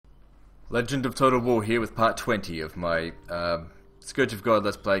Legend of Total War here with part 20 of my Scourge of God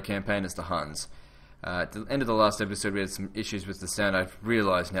Let's Play campaign as the Huns. At the end of the last episode we had some issues with the sound. I've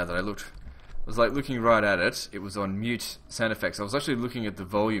realised now that I was like looking right at it. It was on mute sound effects. I was actually looking at the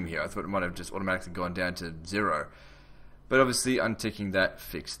volume here. I thought it might have just automatically gone down to 0. But obviously unticking that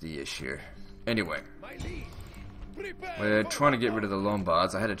fixed the issue. Anyway, we're trying to get rid of the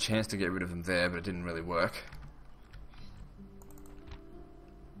Lombards. I had a chance to get rid of them there, but it didn't really work.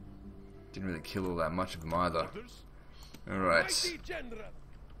 Didn't really kill all that much of them either. Alright.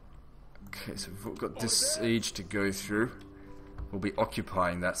 Okay, so we've got this siege to go through. We'll be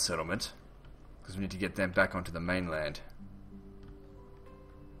occupying that settlement, because we need to get them back onto the mainland.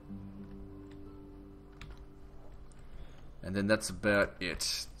 And then that's about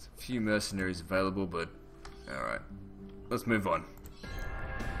it. A few mercenaries available, but alright. Let's move on.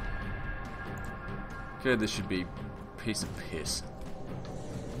 Okay, this should be a piece of piss.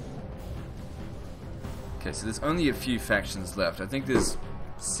 Okay, so there's only a few factions left. I think there's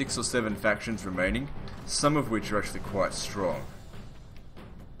 6 or 7 factions remaining, some of which are actually quite strong.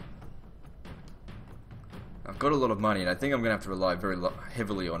 I've got a lot of money, and I think I'm going to have to rely very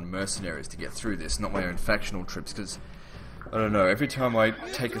heavily on mercenaries to get through this, not my own factional troops, because, I don't know, every time I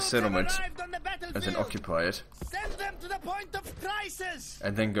take a settlement and then occupy it,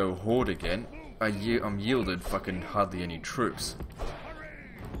 and then go horde again, I'm yielded fucking hardly any troops.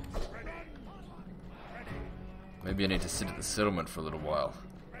 Maybe I need to sit at the settlement for a little while.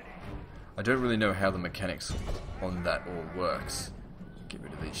 I don't really know how the mechanics on that all works. Get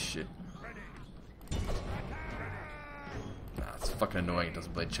rid of these shit. Nah, it's fucking annoying it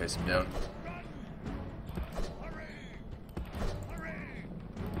doesn't blade chase him down.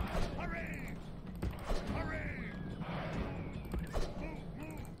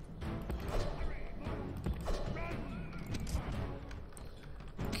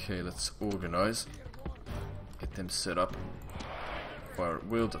 Okay, let's organize. Get them set up. Fire at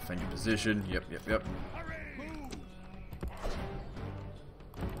will, defend your position. Yep.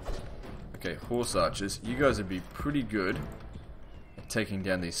 Okay, horse archers. You guys would be pretty good at taking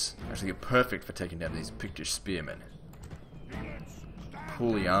down these. Actually, you're perfect for taking down these Pictish spearmen.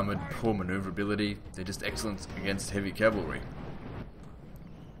 Poorly armored, poor maneuverability. They're just excellent against heavy cavalry.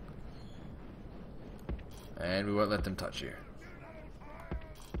 And we won't let them touch you.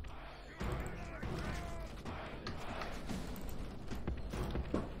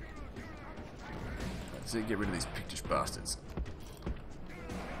 So get rid of these Pictish bastards.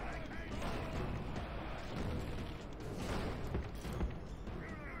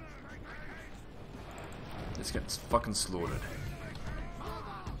 This gets fucking slaughtered.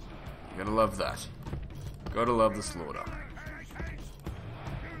 You gotta love that. Gotta love the slaughter.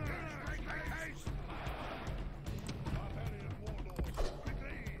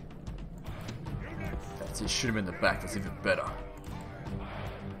 That's it, shoot him in the back, that's even better.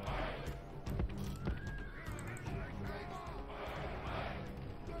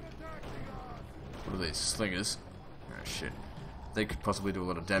 What are these? Slingers? Oh shit. They could possibly do a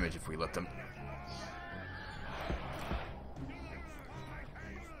lot of damage if we let them.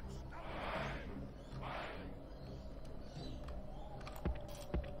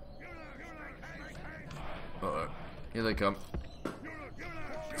 Uh-oh. Here they come.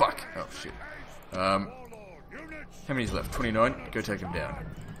 Fuck! Oh shit. How many's left? 29? Go take him down.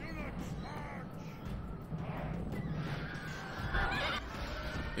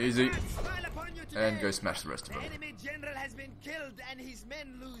 Easy. And go smash the rest of them. Enemy general has been killed and his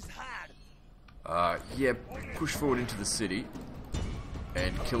men lose hard. Yeah, push forward into the city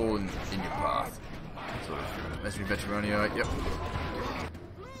and kill all in your path. Sort of. Legendary Veterania, yep.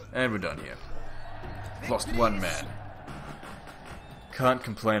 And we're done here. Lost one man. Can't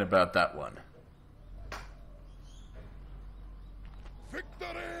complain about that one.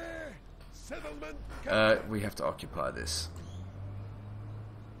 Victory! Settlement. We have to occupy this.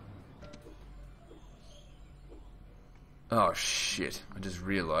 Oh shit, I just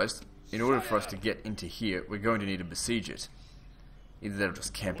realised, in order for us to get into here, we're going to need to besiege it. Either that or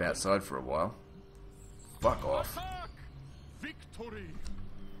just camp outside for a while. Fuck off. Victory!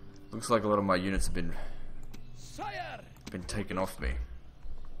 Looks like a lot of my units have been taken off me.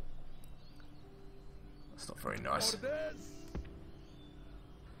 That's not very nice.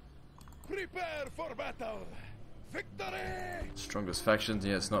 Prepare for battle! Victory! Strongest factions?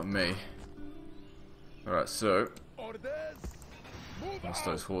 Yeah, it's not me. Alright, so lost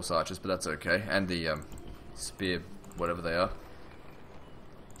those horse archers, but that's okay. And the spear, whatever they are.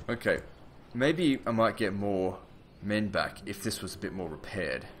 Okay, maybe I might get more men back if this was a bit more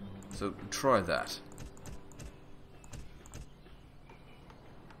repaired. So try that.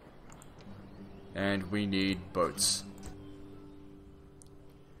 And we need boats.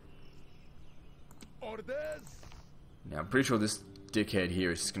 Orders. Now, I'm pretty sure this dickhead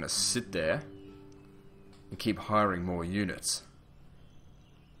here is just going to sit there and keep hiring more units.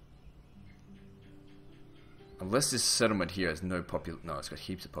 Unless this settlement here has no no, it's got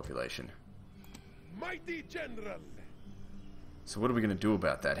heaps of population. Mighty general. So what are we going to do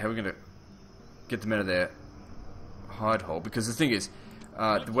about that? How are we going to get them out of their hide hole? Because the thing is,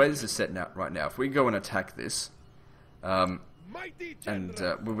 the way this is set now, right now, if we go and attack this, Mighty and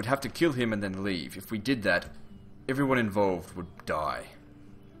general. we would have to kill him and then leave. If we did that, everyone involved would die.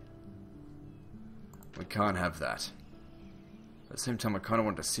 We can't have that. At the same time, I kind of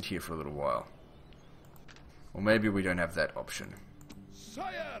want to sit here for a little while. Or maybe we don't have that option.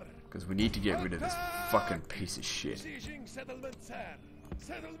 Sire. Because we need to get rid of this fucking piece of shit. Besieging settlement, sir.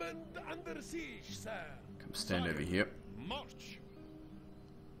 Settlement under siege, sir. Come stand over here. March.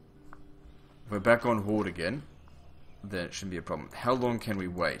 If we're back on horde again, then it shouldn't be a problem. How long can we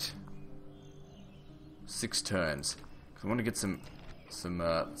wait? 6 turns. 'Cause I want to get some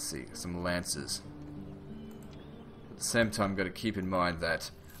let's see, some lances. At the same time, got to keep in mind that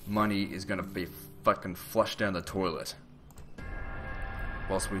money is going to be fucking flushed down the toilet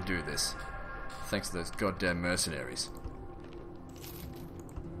whilst we do this. Thanks to those goddamn mercenaries.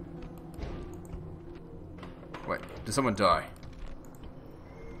 Wait, did someone die?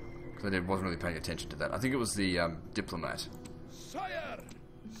 Because I wasn't really paying attention to that. I think it was the diplomat. Sire.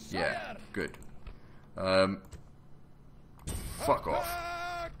 Yeah, good. Fuck off.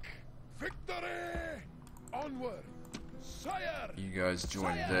 Attack! Victory! Onward! Sire! You guys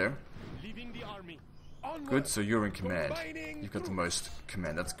join there. Leaving the army. Onward! Good, so you're in command. Combining You've got the troops. most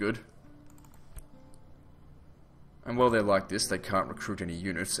command, that's good. And while they're like this, they can't recruit any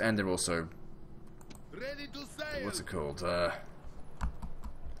units, and they're also, Ready to sail. what's it called,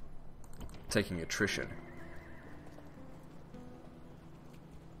 taking attrition.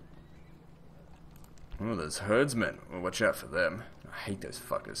 Oh, there's herdsmen. Well, watch out for them. I hate those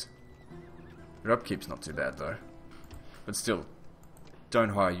fuckers. Their upkeep's not too bad, though. But still, don't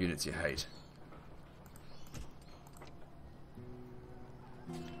hire units you hate.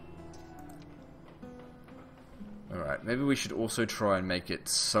 Alright, maybe we should also try and make it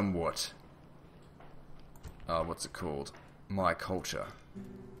somewhat... what's it called? My culture.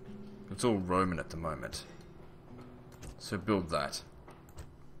 It's all Roman at the moment. So build that.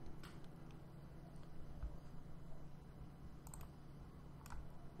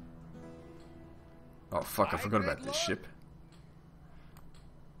 Oh fuck, I forgot about this ship.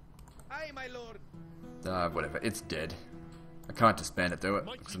 Aye, my lord. Whatever, it's dead. I can't disband it though,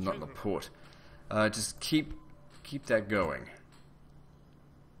 because I'm not in the port. Just keep that going.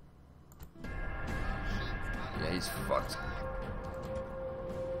 Yeah, he's fucked.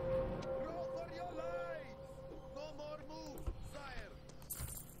 Row for your lives. No more move, sire.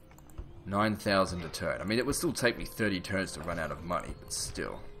 9,000 a turn. I mean, it would still take me 30 turns to run out of money, but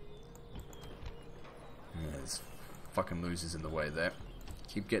still. Yeah, there's fucking losers in the way there.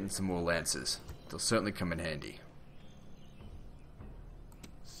 Keep getting some more lances. They'll certainly come in handy.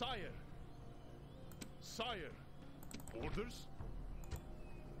 Sire. Sire. Orders?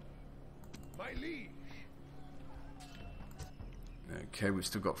 My liege. Okay, we've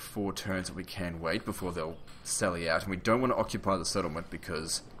still got 4 turns that we can wait before they'll sally out. And we don't want to occupy the settlement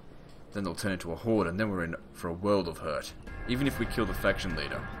because then they'll turn into a horde and then we're in for a world of hurt. Even if we kill the faction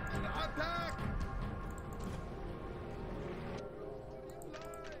leader. Attack.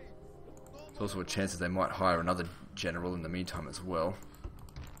 There's also a chance that they might hire another general in the meantime as well.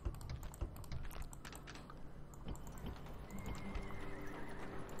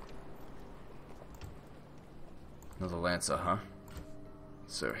 Another lancer, huh?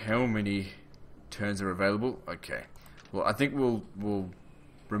 So how many turns are available? Okay. Well, I think we'll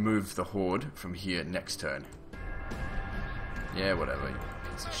remove the horde from here next turn. Yeah, whatever. You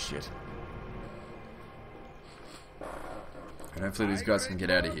piece of shit. And hopefully these guys can get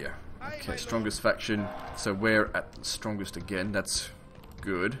out of here. Okay, strongest faction. So we're at the strongest again. That's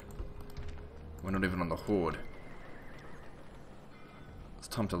good. We're not even on the horde. It's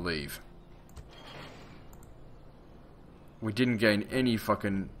time to leave. We didn't gain any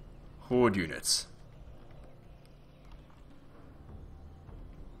fucking horde units.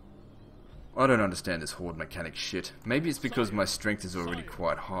 I don't understand this horde mechanic shit. Maybe it's because my strength is already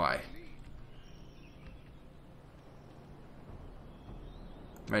quite high.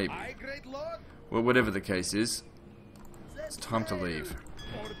 Maybe. Aye, great lord. Well, whatever the case is, it's time to leave.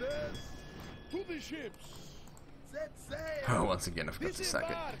 Orders. To the ships. Set sail. Oh, once again, I forgot to sack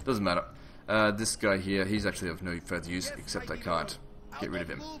it. Doesn't matter. This guy here, he's actually of no further use, except I can't get rid of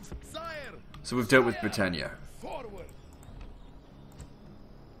him. Move, sire. So we've dealt with Britannia. Forward.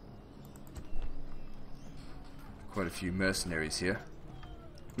 Quite a few mercenaries here.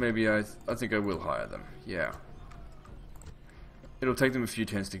 Maybe I think I will hire them. Yeah. It'll take them a few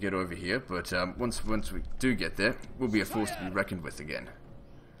turns to get over here, but once we do get there, we'll be a force to be reckoned with again.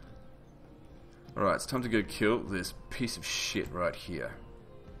 Alright, it's time to go kill this piece of shit right here.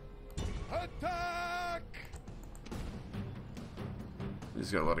 Attack!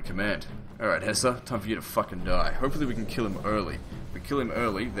 He's got a lot of command. Alright, Hessa, time for you to fucking die. Hopefully we can kill him early. If we kill him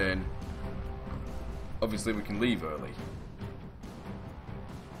early, then obviously we can leave early.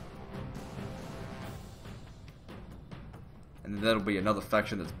 And then that'll be another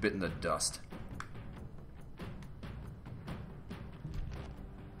faction that's bitten the dust.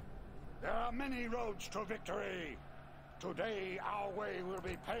 There are many roads to victory. Today our way will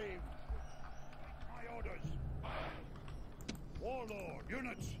be paved. My orders. Warlord,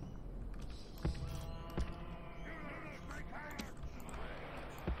 units.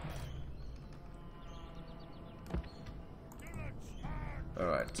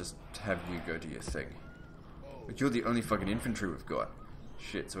 Alright, just have you go do your thing. But you're the only fucking infantry we've got.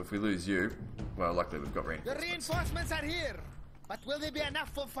 Shit, so if we lose you, well, luckily we've got The reinforcements. reinforcements are here, but will they be enough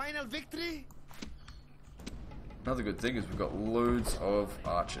for final victory? Another good thing is we've got loads of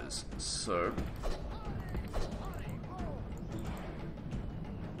archers, so...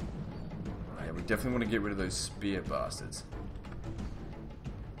 Yeah, we definitely want to get rid of those spear bastards.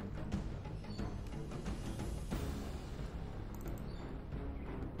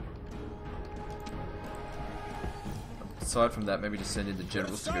 Aside from that, maybe just send in the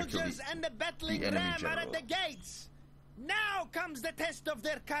generals to go kill Soldiers and the battling enemy ram are general. at the gates. Now comes the test of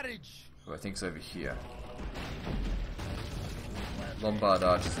their courage. who I think's over here. Lombard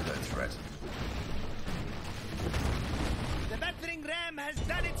archers are no threat. The battering ram has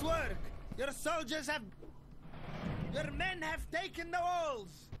done its work. Your soldiers have... Your men have taken the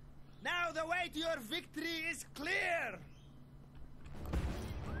walls. Now the way to your victory is clear.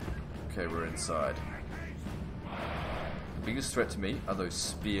 Okay, we're inside. The biggest threat to me are those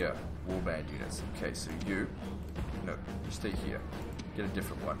spear warband units. Okay, so you... No, you stay here. Get a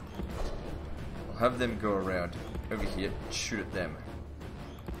different one. I'll have them go around over here and shoot at them.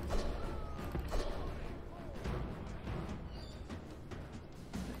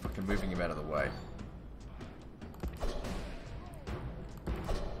 Fucking moving him out of the way.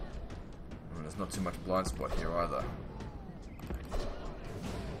 And there's not too much blind spot here either.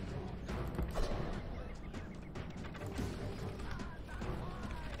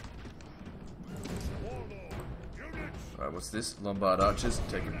 Alright, what's this? Lombard archers,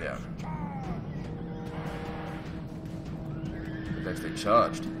 take him down. They've actually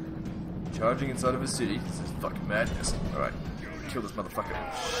charged. Charging inside of a city. This is fucking madness. Alright, kill this motherfucker.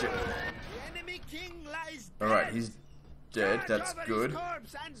 Shit. The enemy king lies dead. Alright, he's dead. That's Charge over good. his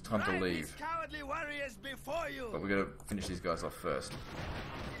corpse and It's time to drive leave. these cowardly warriors before you. But we gotta finish these guys off first.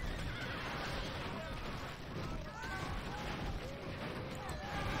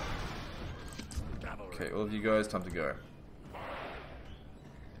 Okay, all of you guys, time to go.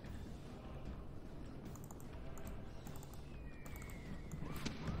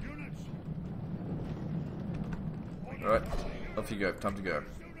 Alright, off you go, time to go.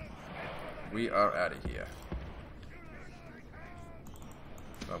 We are out of here.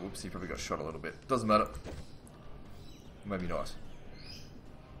 Oh, whoops, he probably got shot a little bit. Doesn't matter. Maybe not.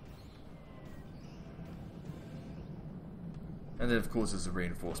 And then, of course, there's the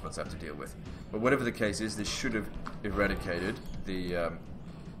reinforcements I have to deal with. But whatever the case is, this should have eradicated the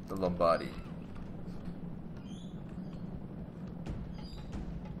Lombardi.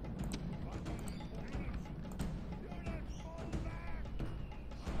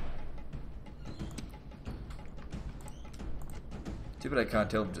 Too bad I can't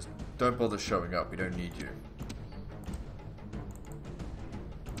tell them, just don't bother showing up, we don't need you.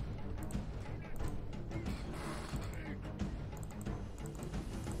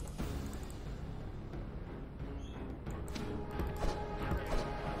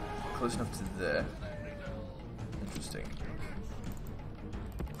 Close enough to there. Interesting.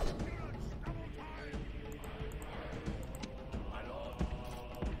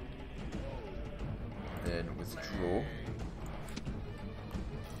 Then withdraw.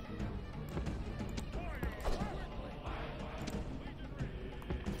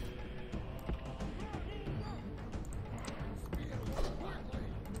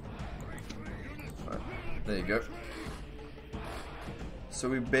 Right, there you go. So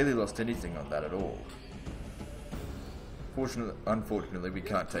we barely lost anything on that at all. Unfortunately, we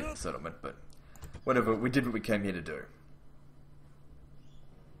can't take the settlement, but whatever, we did what we came here to do.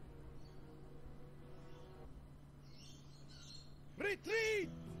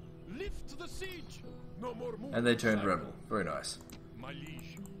 No more moves, And they turned sire. rebel. Very nice. My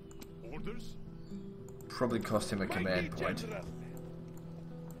liege. Orders? Probably cost him a command Mighty point, general.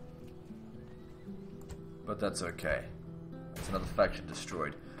 but that's okay. It's another faction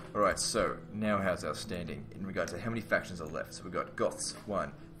destroyed. Alright, so now how's our standing in regard to how many factions are left? So we've got Goths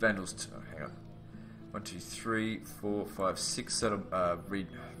 1, Vandals 2, hang on. 1, 2, 3, 4, 5, 6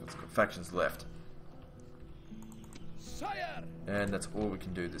 factions left. Sire! And that's all we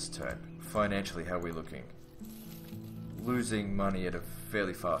can do this turn. Financially, how are we looking? Losing money at a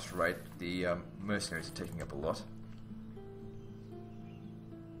fairly fast rate. The mercenaries are taking up a lot.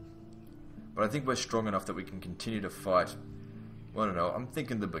 But I think we're strong enough that we can continue to fight. I don't know, I'm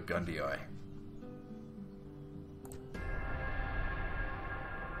thinking the Burgundii.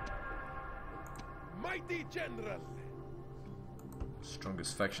 Mighty general!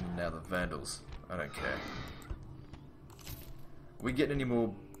 Strongest faction now, the Vandals. I don't care. We get any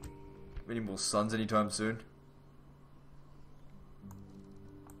more sons anytime soon?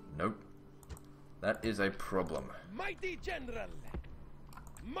 Nope. That is a problem. Mighty general!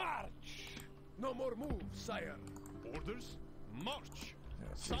 March! No more moves, sire. Orders? March! Yeah,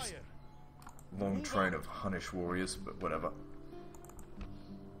 jeez. Sire! Long Move train on. of Hunnish warriors, but whatever.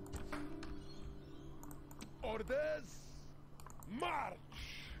 Orders? March!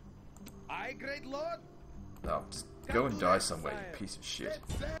 Aye, great lord. No, just go and die somewhere, you piece of shit.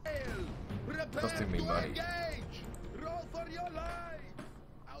 Set sail. Prepare Costing me to money. engage. Roll for your life.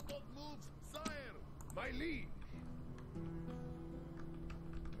 Out of moves, sire. My liege!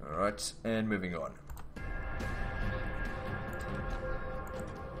 Alright, and moving on.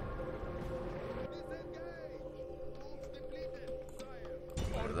 Disengage. Moves depleted,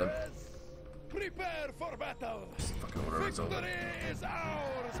 sire. Rid of them. Orders? Prepare for battle! Fucking order is over. Victory is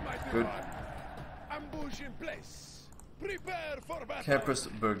ours, mighty Good. one! Ambush in place! Prepare for battle! Campus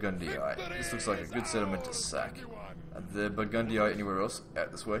Burgundii. This looks like a good settlement to sack. Are the Burgundii anywhere else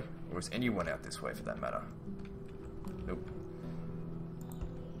out this way? Or is anyone out this way for that matter? Nope.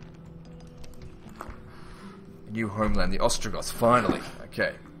 New homeland, the Ostrogoths, finally!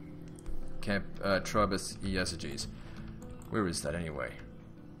 Okay. Camp Tribus Iasages. Where is that anyway?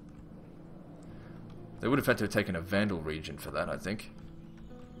 They would have had to have taken a Vandal region for that, I think.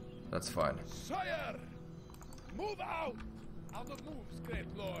 That's fine. Sire! Move out! Out of moves, great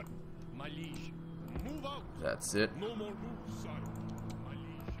lord! My liege, move out! That's it. No more moves, sire! My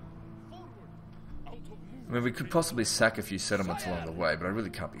liege, forward! Out of moves! I mean, we could possibly sack a few settlements along the way, but I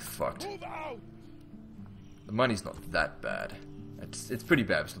really can't be fucked. Move out! The money's not that bad. It's pretty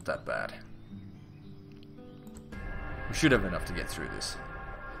bad, but it's not that bad. We should have enough to get through this.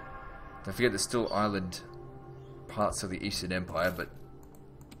 Don't forget there's still island parts of the Eastern Empire, but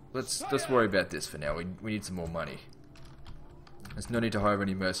let's worry about this for now. We need some more money. There's no need to hire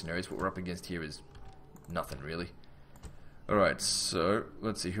any mercenaries. What we're up against here is nothing, really. Alright, so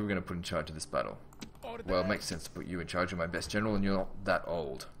let's see who we're going to put in charge of this battle. Well, it makes sense to put you in charge. You're my best general, and you're not that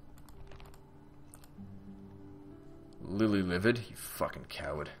old. Lily Livid, you fucking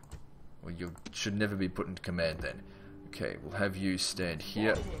coward. Well, you should never be put into command then. Okay, we'll have you stand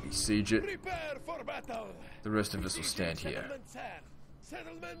here, besiege it. Prepare for battle! The rest of us will stand here. Settlement, sir!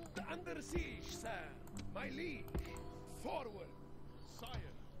 Settlement under siege, sir! My liege, forward! Sire,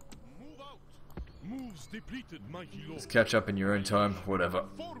 move out! Moves depleted, mighty lord! Just catch up in your own time, whatever.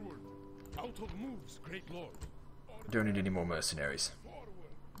 Forward! Out of moves, great lord! Don't need any more mercenaries.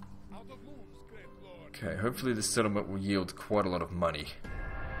 Forward! Out of moves, great lord! Okay, hopefully this settlement will yield quite a lot of money.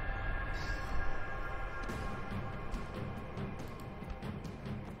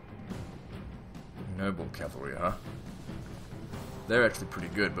 Noble cavalry, huh? They're actually pretty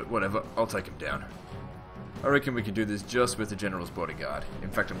good, but whatever, I'll take them down. I reckon we can do this just with the general's bodyguard. In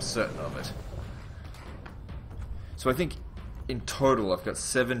fact, I'm certain of it. So I think in total I've got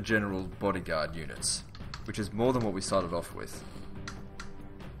 7 general bodyguard units, which is more than what we started off with.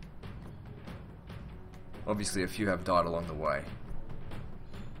 Obviously a few have died along the way.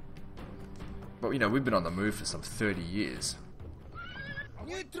 But you know, we've been on the move for some 30 years.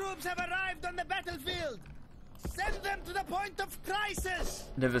 New troops have arrived on the battlefield. Send them to the point of crisis.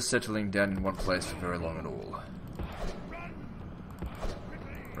 Never settling down in one place for very long at all.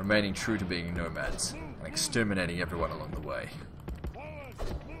 Remaining true to being nomads, and exterminating everyone along the way. Forward!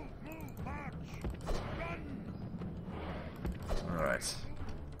 Move! March! Run! Alright.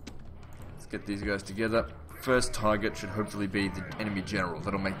 Let's get these guys together. First target should hopefully be the enemy general.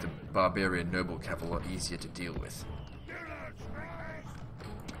 That'll make the barbarian noble cav a lot easier to deal with.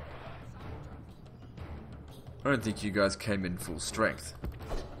 I don't think you guys came in full strength.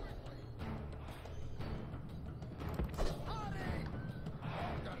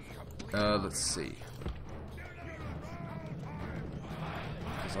 Let's see.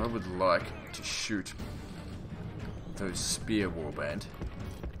 I would like to shoot those spear warband.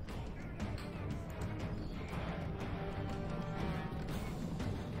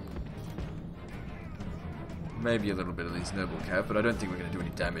 Maybe a little bit of these noble cav, but I don't think we're going to do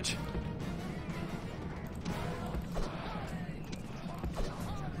any damage.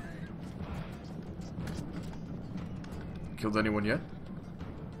 Killed anyone yet?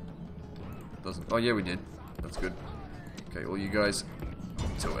 Doesn't. Oh yeah, we did. That's good. Okay, all you guys,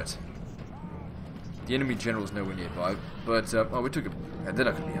 to it. The enemy general's nowhere nearby, but oh, we took a. They're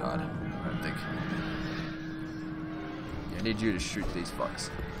not gonna be hard. I don't think. Yeah, I need you to shoot these fucks.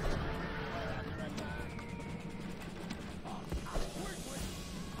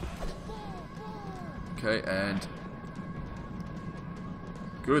 Okay, and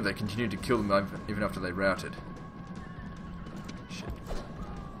good. They continued to kill them even after they routed. Shit.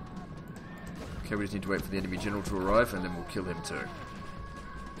 Okay, we just need to wait for the enemy general to arrive, and then we'll kill him too.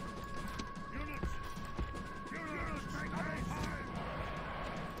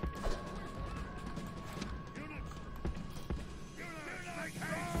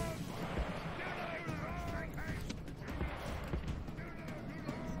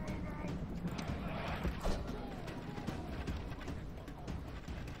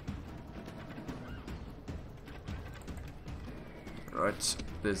 Right,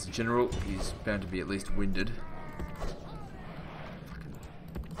 there's the general. He's bound to be at least winded. Fucking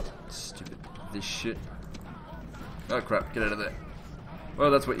stupid this shit. Oh crap, get out of there. Well,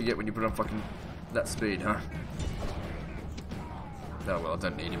 that's what you get when you put on fucking that speed, huh? Oh well, I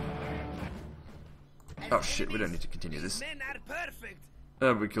don't need him. Oh shit, we don't need to continue this. Men are perfect.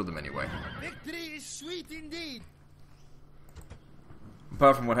 We killed him anyway. Victory is sweet indeed.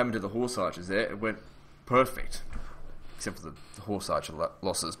 Apart from what happened to the horse archers there, it went perfect. Except for the horse archer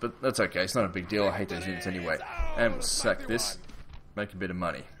losses, but that's okay, it's not a big deal, I hate those units anyway. And we'll sack this, make a bit of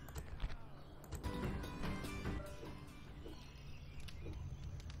money.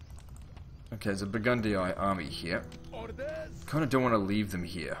 Okay, there's a Burgundian army here. Kinda don't want to leave them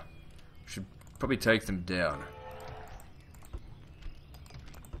here. Should probably take them down.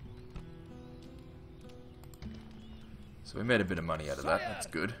 So we made a bit of money out of that, that's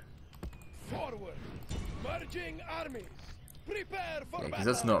good. Forward. Marching armies. Prepare for Yeah, because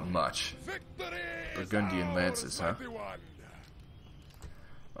that's not much. Victory Burgundian lances, huh? mighty one.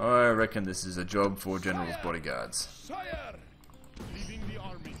 I reckon this is a job for general's bodyguards. Sire, leading the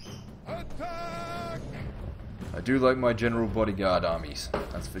army. Attack! I do like my general bodyguard armies,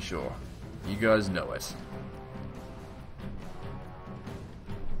 that's for sure. You guys know it.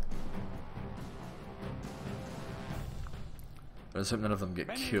 Let's hope none of them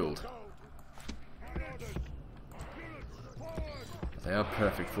get killed. They are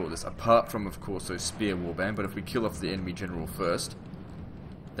perfect for this, apart from, of course, those spear warband, but if we kill off the enemy general first,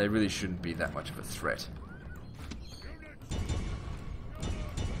 they really shouldn't be that much of a threat.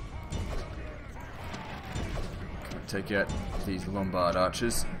 Take out these Lombard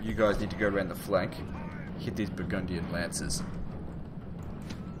archers. You guys need to go around the flank, hit these Burgundian lancers.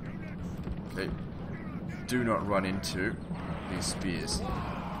 Okay, do not run into these spears.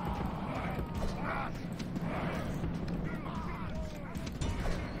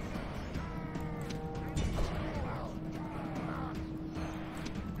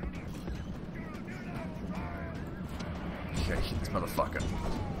 Okay, hit this motherfucker.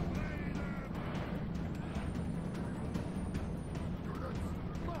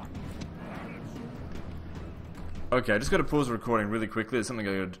 Okay, I just got to pause the recording really quickly. There's something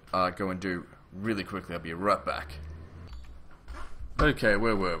I gotta go and do really quickly. I'll be right back. Okay,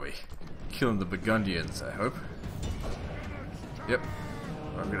 where were we? Killing the Burgundians, I hope. Yep.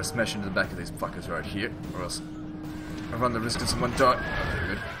 I'm gonna smash into the back of these fuckers right here, or else I run the risk of someone dying. Oh, very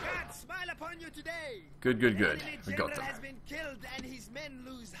good. God smile upon you today. Good, good, good. The enemy We got general them. has been killed and his men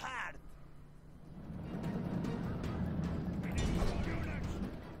lose heart.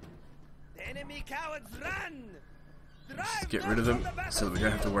 The enemy cowards run. Just get rid of them so that we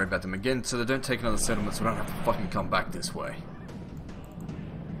don't have to worry about them again, so they don't take another settlement, so we don't have to fucking come back this way.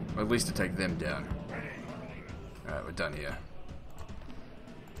 Or at least to take them down. Alright, we're done here.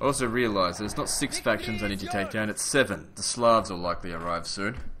 I also realise that it's not 6 factions I need to take down, it's 7. The Slavs will likely arrive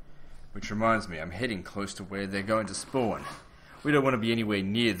soon. Which reminds me, I'm heading close to where they're going to spawn. We don't want to be anywhere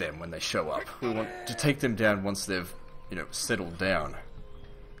near them when they show up. We want to take them down once they've, you know, settled down.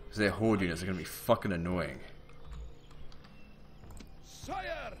 Because their horde units are going to be fucking annoying.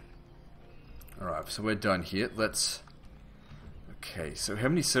 Sire! Alright, so we're done here. Let's... Okay, so how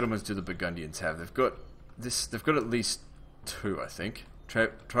many settlements do the Burgundians have? They've got this. They've got at least 2, I think.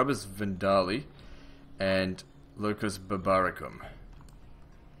 Tribus Vendali and Locus Barbaricum.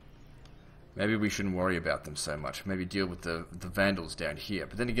 Maybe we shouldn't worry about them so much. Maybe deal with the Vandals down here.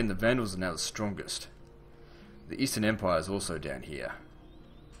 But then again, the Vandals are now the strongest. The Eastern Empire is also down here.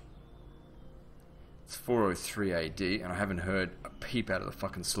 It's 403 AD, and I haven't heard a peep out of the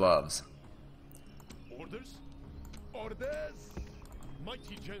fucking Slavs. Orders? Orders!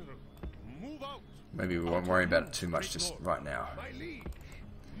 Mighty general, move out! Maybe we won't worry about it too much just right now. My liege!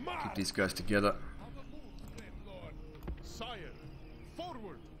 Keep these guys together. On the move, great lord! Sire,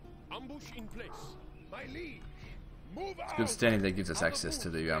 forward! Ambush in place! My liege! Move out! Good standing there gives us access to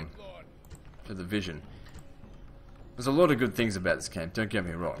the Lord. vision. There's a lot of good things about this game, don't get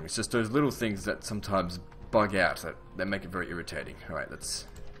me wrong. It's just those little things that sometimes bug out that make it very irritating. Alright, let's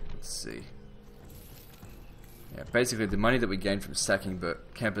see. Yeah, basically the money that we gained from sacking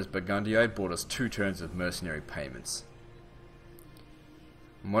Campus Burgundiae bought us 2 turns of mercenary payments.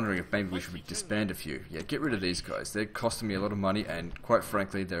 I'm wondering if maybe we should disband a few. Yeah, get rid of these guys. They're costing me a lot of money, and quite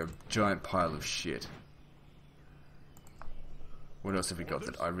frankly, they're a giant pile of shit. What else have we got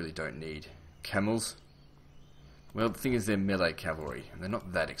that I really don't need? Camels? Well, the thing is, they're melee cavalry, and they're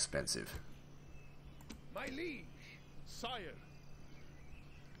not that expensive. My liege! Sire!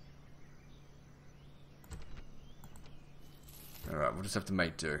 Alright, we'll just have to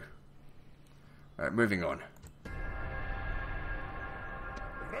make do. Alright, moving on.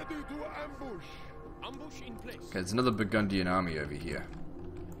 Ready to ambush! Ambush in place! Okay, there's another Burgundian army over here.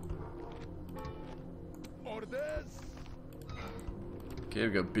 Orders! Okay,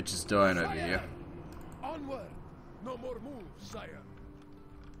 we've got bitches dying over here. Onward! No more moves, sire!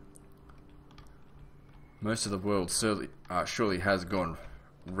 Most of the world surely has gone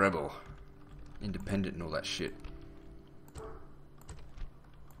rebel, independent and all that shit.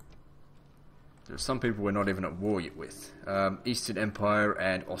 There are some people we're not even at war yet with. Eastern Empire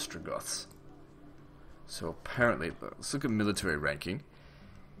and Ostrogoths. So apparently, let's look at military ranking.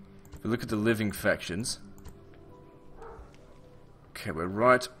 If we look at the living factions, okay, we're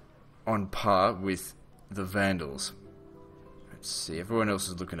right on par with the Vandals. Let's see, everyone else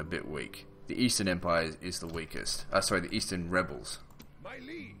is looking a bit weak. The Eastern Empire is the weakest. Sorry, the Eastern Rebels. My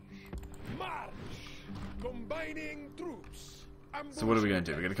liege! March! Combining troops! So what are we going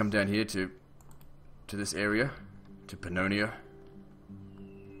to do? We're going to come down here to this area, to Pannonia.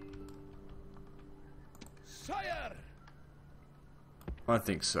 Sire! I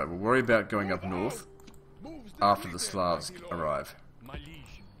think so. We'll worry about going up north after the Slavs arrive. My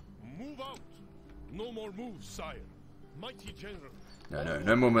liege, move out! No more moves, sire. Mighty general.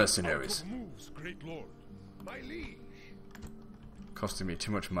 No more mercenaries. Out of moves, great lord. My liege. Costing me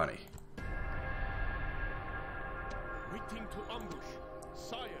too much money. Waiting to ambush,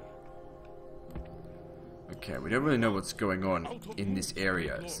 sire. Okay, we don't really know what's going on in this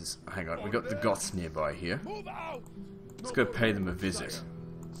area. Hang on, we got the Goths nearby here. Move out! Let's go pay them a visit.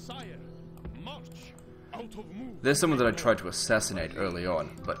 Sire, march! Out of move. There's someone that I tried to assassinate early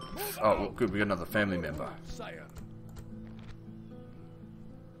on, but oh, well, good, we got another family member. Sire.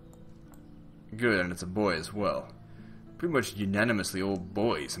 Good, and it's a boy as well. Pretty much unanimously all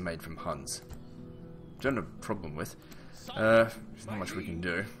boys are made from Huns. Don't have a problem with. There's not much we can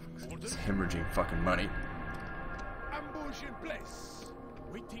do. It's hemorrhaging fucking money. Ambush in place.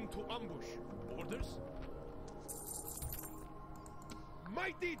 Waiting to ambush. Orders?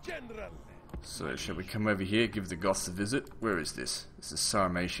 Mighty general. So, shall we come over here, give the Goths a visit? Where is this? This is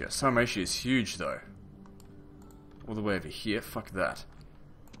Sarmatia. Sarmatia is huge, though. All the way over here? Fuck that.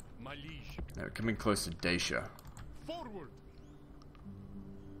 My liege. Now, we're coming close to Dacia. Forward.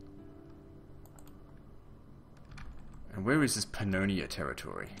 And where is this Pannonia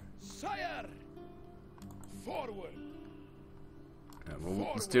territory? Sire. Forward.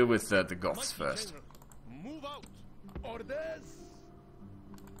 Well, let's deal with the Goths first. Move out. Orders.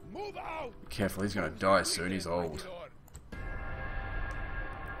 Move out. Be careful, he's gonna die soon, he's old.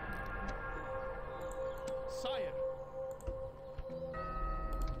 Sire.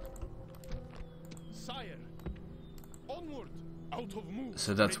 Sire. Onward. Out of move.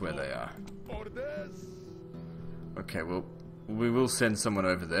 So that's where they are. Orders. Okay, well, we will send someone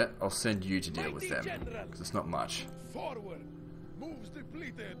over there. I'll send you to deal with them, because it's not much. Forward. Moves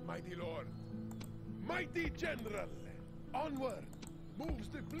depleted, mighty lord. Mighty general. Onward. Moves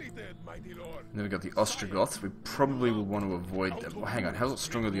depleted, mighty lord. And then we've got the Ostrogoths. We probably will want to avoid them. Oh, hang on, how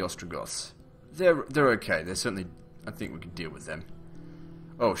strong are the Ostrogoths? They're okay. They're certainly... I think we can deal with them.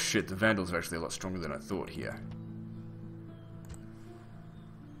 Oh shit, the Vandals are actually a lot stronger than I thought here.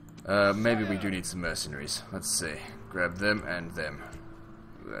 Maybe we do need some mercenaries. Let's see. Grab them and them.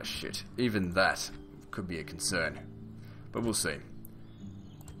 Shit. Even that could be a concern. But we'll see.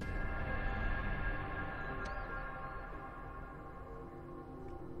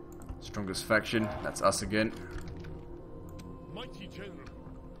 Let's Strongest faction, that's us again. Mighty general.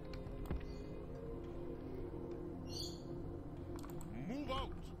 Move out.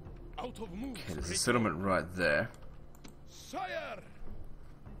 Out of moves. Okay, there's a settlement right there. Sire.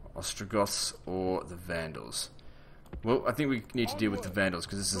 Ostrogoths or the Vandals. Well, I think we need to deal with the Vandals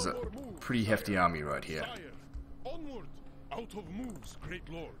because this is a pretty hefty army right here. Sire. Onward. Out of moves, great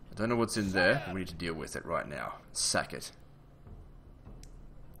lord. I don't know what's in there, but we need to deal with it right now. Sack it.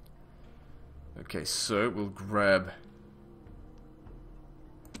 Okay, so we'll grab...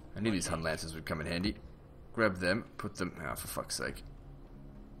 I knew these Hun Lancers would come in handy. Grab them, put them... Ah, for fuck's sake.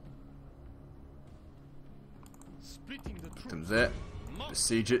 Put them there.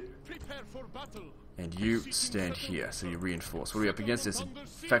 Besiege it. Prepare for battle. And you stand here, so you reinforce. What are we up against? There's a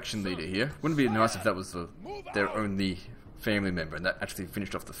faction leader here. Wouldn't it be nice if that was their only family member and that actually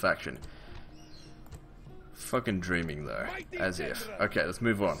finished off the faction? Fucking dreaming though. As if. Okay, let's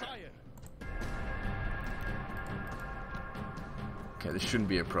move on. Okay, this shouldn't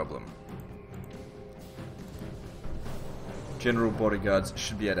be a problem. General bodyguards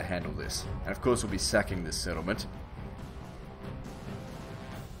should be able to handle this. And of course we'll be sacking this settlement,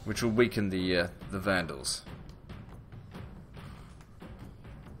 which will weaken the Vandals.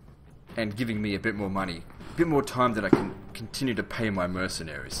 And giving me a bit more money, a bit more time that I can continue to pay my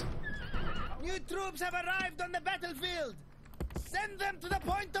mercenaries. New troops have arrived on the battlefield. Send them to the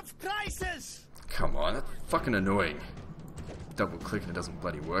point of crisis. Come on, that's fucking annoying. Double click and it doesn't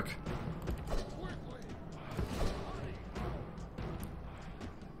bloody work.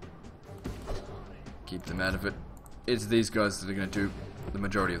 Keep them out of it. It's these guys that are going to do the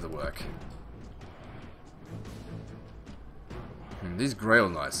majority of the work. These Grail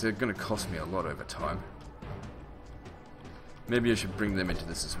Knights, they're going to cost me a lot over time. Maybe I should bring them into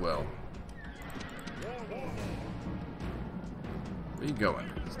this as well. Where you going?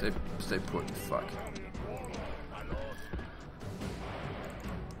 Stay put, you fuck.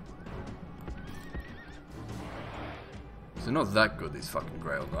 They're not that good, these fucking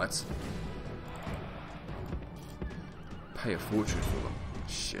Grail Knights. Pay a fortune for them.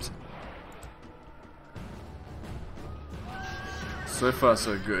 Shit. So far,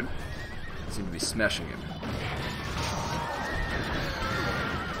 so good. Seem to be smashing him.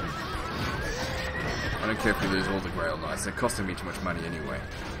 I don't care if we lose all the Grail Knights. They're costing me too much money anyway.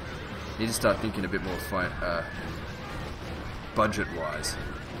 Need to start thinking a bit more budget-wise.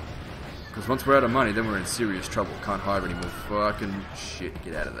 Because once we're out of money, then we're in serious trouble. Can't hire any more fucking shit.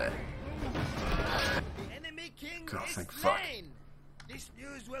 Get out of there. Enemy king God, is thank fuck. slain. This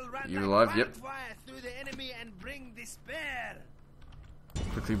news will run You like alive? Yep. wildfire through the enemy and bring despair.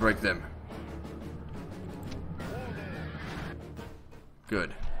 Quickly break them.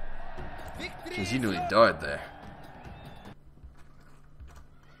 Good. Victory Jeez, you is nearly yours. died there.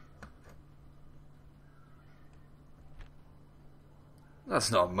 That's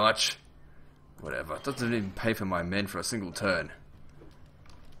not much. Whatever. It doesn't even pay for my men for a single turn.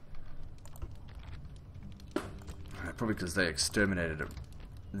 Probably because they exterminated it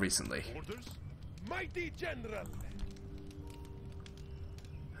recently. Orders. Mighty general.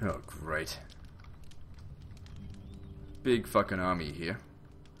 Oh, great. Big fucking army here.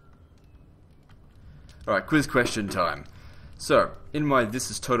 Alright, quiz question time. So, in my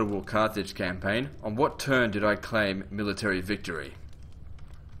This is Total War Carthage campaign, on what turn did I claim military victory?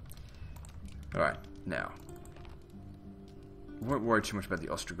 Alright, now. I won't worry too much about the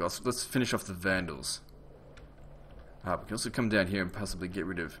Ostrogoths. Let's finish off the Vandals. We can also come down here and possibly get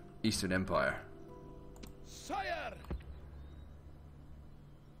rid of Eastern Empire. Sire.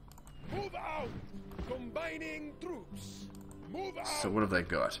 Move out. Combining troops. Move out. So what have they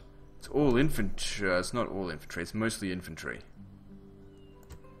got? It's all infantry. It's not all infantry. It's mostly infantry.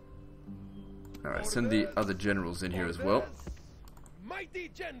 Alright, send the other generals in here as well. Mighty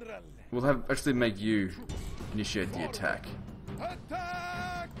general. We'll have actually make you initiate the attack.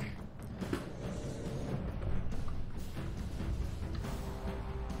 Attack.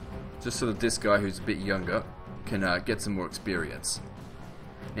 Just so that this guy who's a bit younger can get some more experience.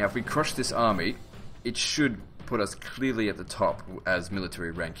 Now if we crush this army, it should put us clearly at the top as military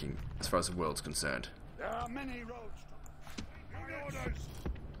ranking as far as the world's concerned. There are many roads.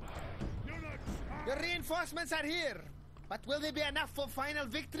 Your reinforcements are here, but will they be enough for final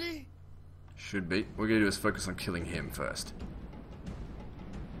victory? Should be. What we're going to do is focus on killing him first.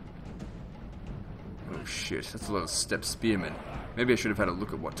 Oh shit, that's a lot of step spearmen. Maybe I should have had a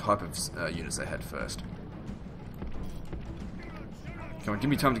look at what type of units they had first. Come on, give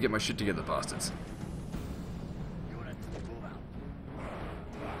me time to get my shit together, bastards.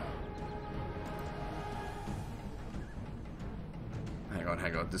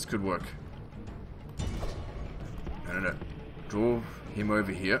 Hang on. god, this could work. No. Draw him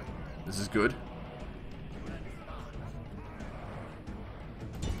over here. This is good.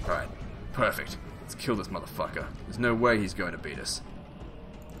 Alright, perfect. Let's kill this motherfucker. There's no way he's going to beat us.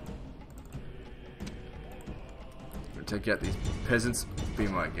 We'll take out these peasants. Be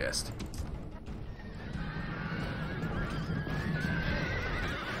my guest.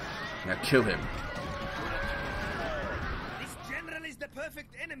 Now kill him. This general is the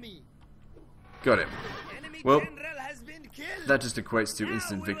perfect enemy. Got him. Enemy Well, general has been killed. that just equates to Now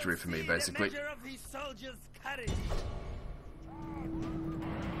instant we'll victory for me, see the basically. measure of his soldiers' courage.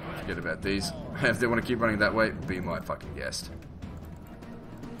 Forget about these. If they want to keep running that way, be my fucking guest.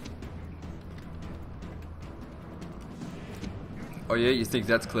 Oh yeah, you think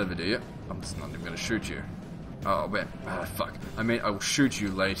that's clever, do you? I'm just not even gonna shoot you. Oh, man. Ah, fuck. I mean, I will shoot you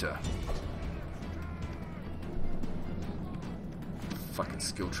later. Fucking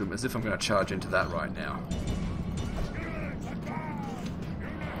skill troop. As if I'm gonna charge into that right now.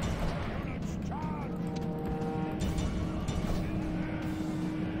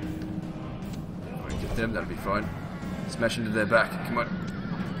 If I can get them, that'll be fine. Smash into their back. Come on.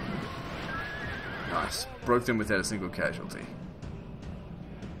 Nice. Broke them without a single casualty.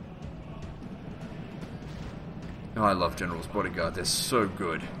 Oh, I love General's Bodyguard. They're so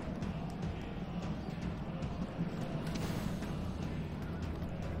good.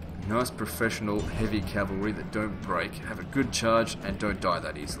 Nice professional heavy cavalry that don't break, have a good charge, and don't die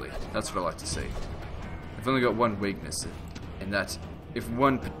that easily. That's what I like to see. I've only got one weakness, in that if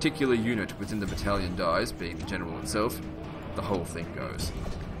one particular unit within the battalion dies, being the general itself, the whole thing goes.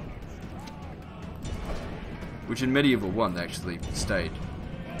 Which in Medieval 1 they actually stayed.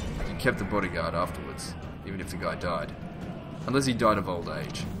 You kept the bodyguard afterwards, even if the guy died. Unless he died of old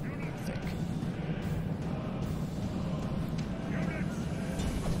age, I think.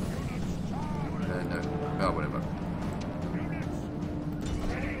 No. Oh, whatever.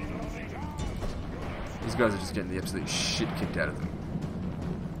 These guys are just getting the absolute shit kicked out of them.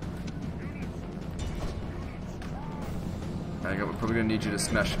 Hang on, we're probably going to need you to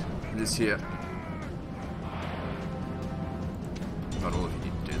smash this here. Not all of you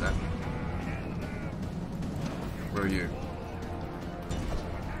need to do that. Where are you?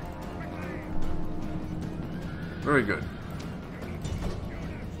 Very good.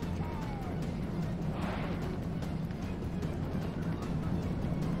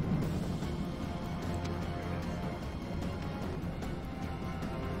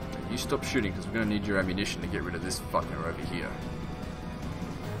 You stop shooting because we're going to need your ammunition to get rid of this fucker over here.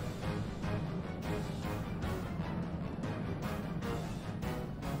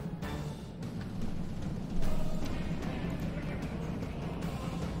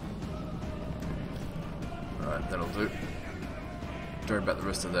 Alright, that'll do. Don't worry about the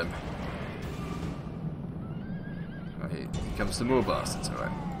rest of them. Oh, here comes some more bastards,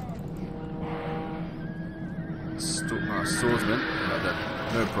 alright. Swordsman,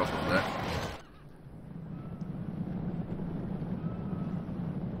 no problem there.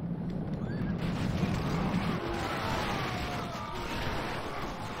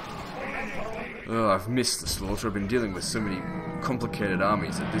 Oh, I've missed the slaughter. I've been dealing with so many complicated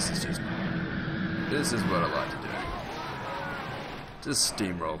armies that this is what I like to do. Just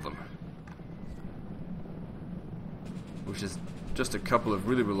steamroll them. Which is just a couple of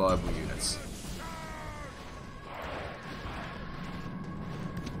really reliable units.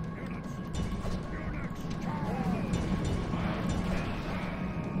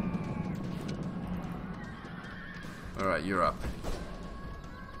 Alright, you're up.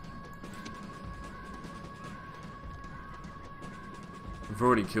 We've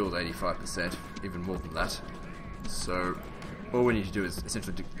already killed 85%, even more than that. So, all we need to do is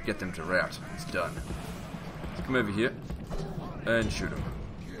essentially to get them to rout. It's done. So come over here and shoot them.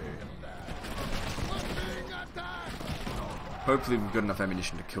 Hopefully we've got enough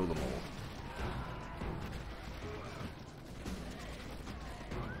ammunition to kill them all.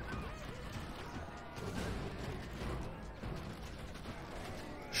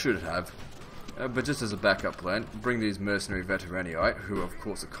 Should have. But just as a backup plan, bring these mercenary veterani, who of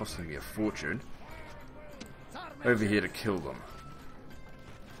course are costing me a fortune, over here to kill them.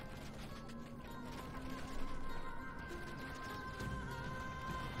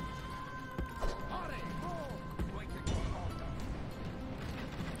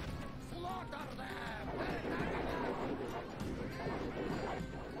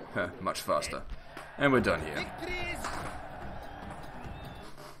 Huh, much faster. And we're done here.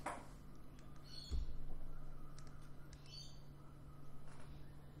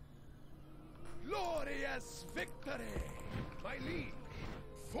 Glorious victory, my liege.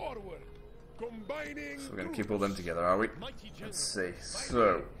 Forward. Combining. So we're going to keep all them together, are we? Mighty general. Let's see.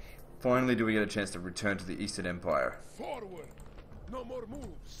 So, finally do we get a chance to return to the Eastern Empire. Forward. No more moves,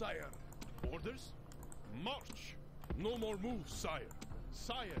 sire. Orders? March. No more moves, sire.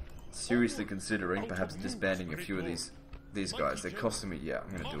 Sire. Seriously considering perhaps disbanding a few of these guys. They're costing me, yeah,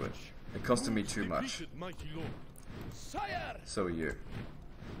 I'm going to do it. They're costing me too much. Mighty lord. Sire. So are you.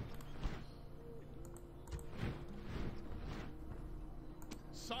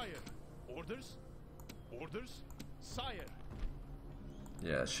 Sire. Orders? Orders? Sire.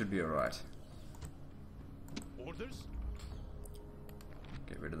 Yeah, it should be alright. Orders?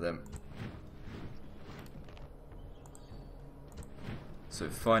 Get rid of them. So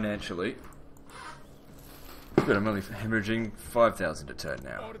financially, good, I'm only hemorrhaging 5,000 a turn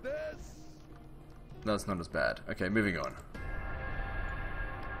now. Orders? That's not as bad. Okay, moving on.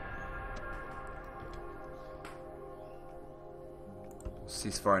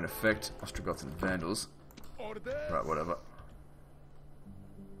 Ceasefire in effect. Ostrogoths and Vandals. Orders? Right, whatever.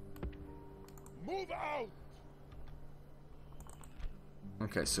 Move out!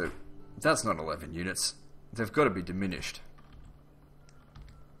 Okay, so that's not 11 units. They've got to be diminished.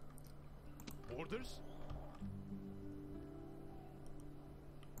 Orders?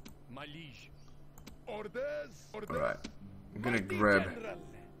 My liege. Orders? Orders? Alright. I'm gonna Mighty grab... general.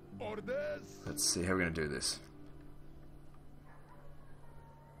 Orders? Let's see how we're gonna do this.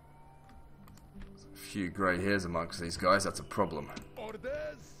 There's a few grey hairs amongst these guys, that's a problem. Orders?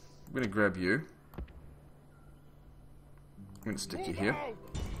 I'm gonna grab you. I'm gonna stick you Move here. out.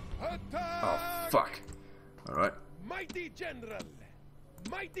 Attack! Oh, fuck. Alright. Mighty general.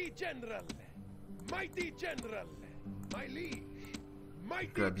 Mighty general. Mighty general. My liege. Mighty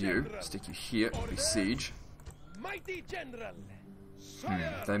Grab you, general. stick you here, besiege. Mighty general.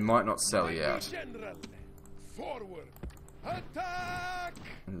 Sire. They might not sally Mighty out. general. Forward. Attack!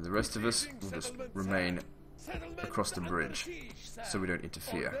 And the rest of us will just remain Settlement across the under bridge, siege, sir. so we don't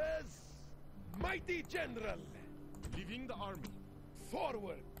interfere. Orders. Mighty general. Leaving the army.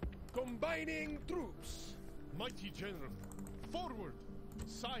 Forward. Combining troops. Mighty general. Forward.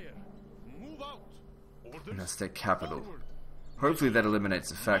 Sire. Move out. Orders. And that's their capital. Forward. Hopefully that eliminates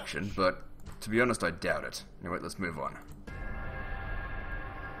the faction, but to be honest, I doubt it. Anyway, let's move on.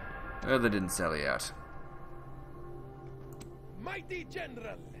 Oh, they didn't sally out. Mighty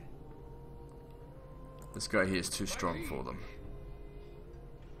general. This guy here is too strong for them.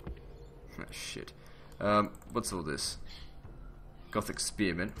 Ah, shit. What's all this? Gothic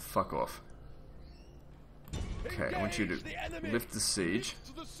spearmen? Fuck off. Okay, I want you to Engage the enemy. lift the siege.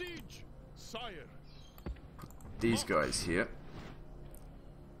 To the siege. Sire. These guys here.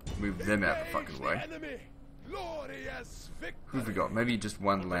 Move them out the Engage fucking the way. enemy. Glorious victory. Who have we got? Maybe just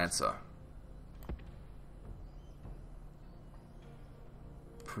one lancer.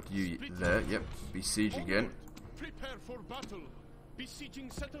 Put you there. Yep. Besiege again. Prepare for battle.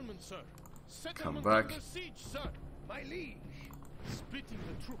 Besieging settlement, sir. Settlement back. under siege, sir. My liege. Splitting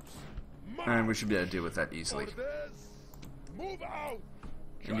the troops. And we should be able to deal with that easily. Orders. Move out.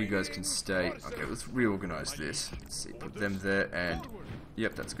 And you guys can Joining stay. forces. Okay, let's reorganize this. Let's see. Put them there and... Forward.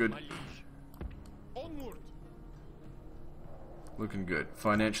 Yep, that's good. My liege. Onward. Looking good.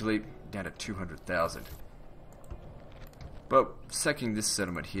 Financially, down to 200,000. But sacking this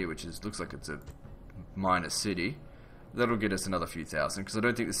settlement here, which looks like it's a minor city, that'll get us another few thousand, because I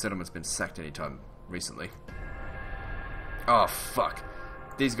don't think this settlement's been sacked anytime recently. Oh, fuck.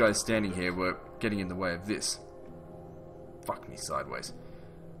 These guys standing here were getting in the way of this. Fuck me sideways.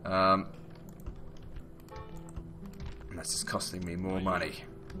 And that's just costing me more money.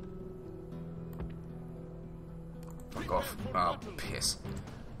 Fuck off. Oh, piss.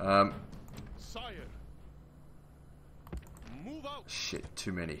 Sire. Move out. Shit,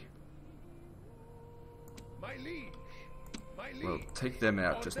 too many. My liege. My liege. Well, take them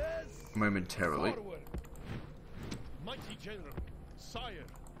out just Orders. momentarily. Forward. Mighty general. Sire.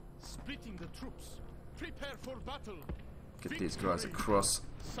 Splitting the troops. Prepare for battle. Get these guys Victory. across,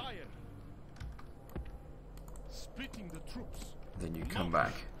 Sire. Splitting the troops. then you come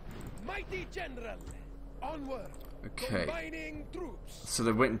back. Mighty general. Onward. Okay. Combining troops. So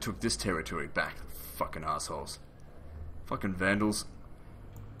they went and took this territory back. Fucking assholes. Fucking Vandals.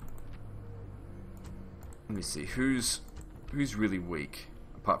 Let me see, who's really weak,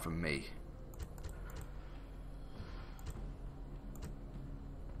 apart from me?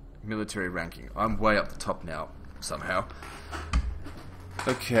 Military ranking. I'm way up the top now, somehow.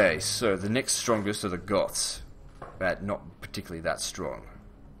 Okay, so the next strongest are the Goths. But not particularly that strong.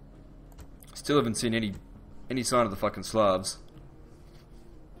 Still haven't seen any sign of the fucking Slavs.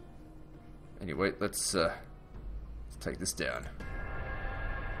 Anyway, let's take this down.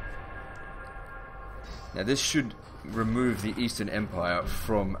 Now this should remove the Eastern Empire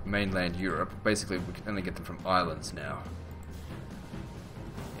from mainland Europe. Basically, we can only get them from islands now.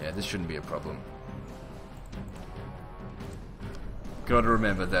 Yeah, this shouldn't be a problem. Gotta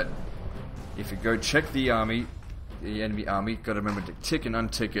remember that if you go check the army, the enemy army, gotta remember to tick and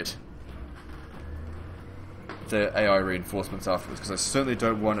unticket the AI reinforcements afterwards, because I certainly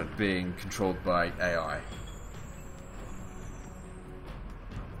don't want it being controlled by AI.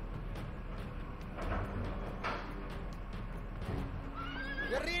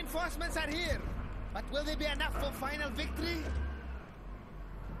 The reinforcements are here, but will they be enough for final victory?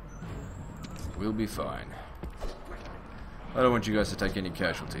 We'll be fine. I don't want you guys to take any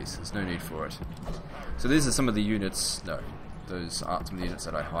casualties. There's no need for it. So these are some of the units. No, those aren't some of the units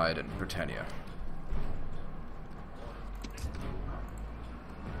that I hired in Britannia.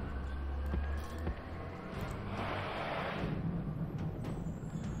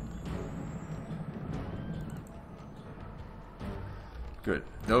 Good.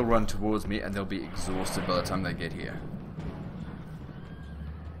 They'll run towards me and they'll be exhausted by the time they get here.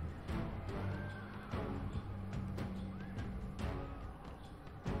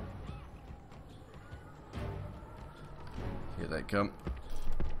 Here they come.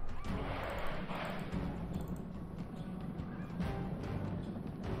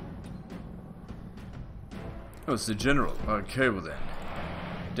 Oh, it's the general. Okay, well then.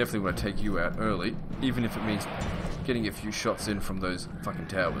 Definitely want to take you out early, even if it means getting a few shots in from those fucking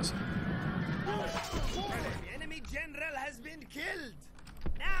towers. The enemy general has been killed.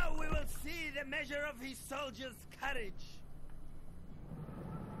 Now we will see the measure of his soldiers' courage.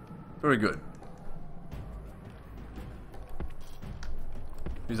 Very good.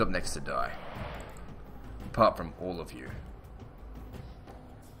 Who's up next to die? Apart from all of you.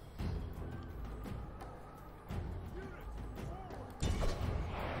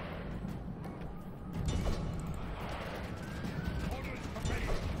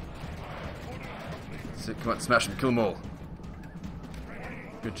 So, come on, smash them, kill them all.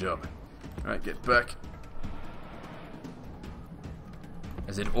 Good job. Alright, get back.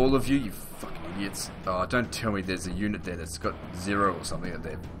 As in all of you, you fucking idiots. Oh, don't tell me there's a unit there that's got 0 or something and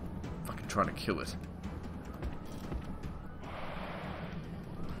they're fucking trying to kill it.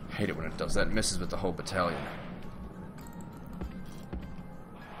 Hate it when it does that. It messes with the whole battalion.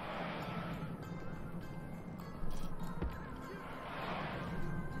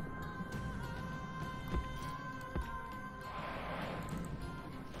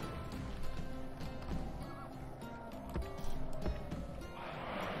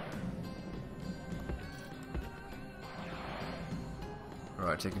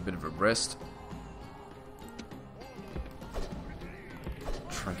 Alright, take a bit of a rest.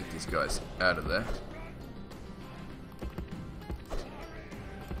 Try and get these guys out of there.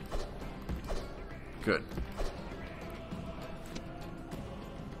 Good.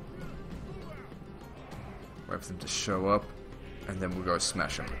 Wait for them to show up, and then we'll go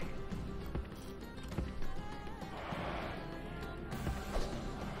smash them.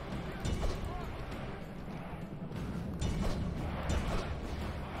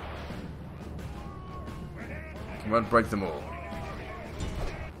 Come on, break them all.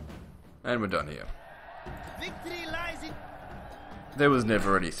 And we're done here. Victory lies in... There was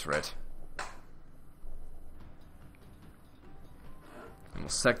never any threat. And we'll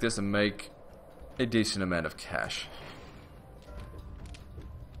sack this and make a decent amount of cash.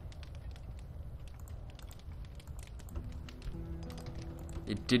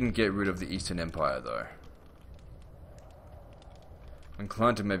 It didn't get rid of the Eastern Empire though. I'm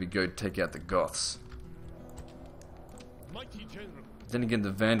inclined to maybe go take out the Goths. Then again,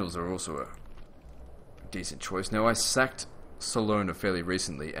 the Vandals are also a decent choice. Now, I sacked Salona fairly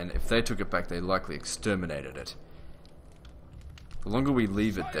recently, and if they took it back, they likely exterminated it. The longer we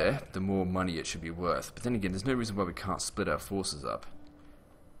leave it there, the more money it should be worth. But then again, there's no reason why we can't split our forces up.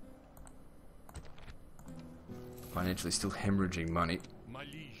 Financially still hemorrhaging money.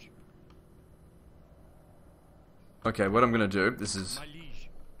 Okay, what I'm going to do, this is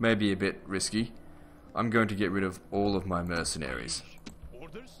maybe a bit risky. I'm going to get rid of all of my mercenaries.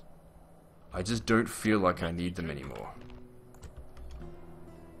 I just don't feel like I need them anymore.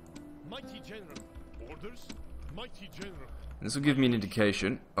 Mighty General. Orders. Mighty General. And this will give me an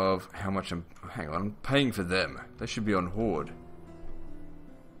indication of how much hang on, I'm paying for them. They should be on horde.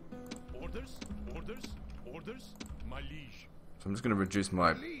 Orders. Orders. Orders. My liege. So I'm just going to reduce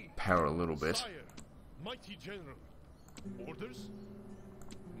my power a little bit. Sire. Mighty General. Orders.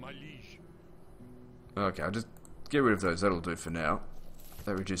 My liege. Okay, I'll just get rid of those. That'll do for now.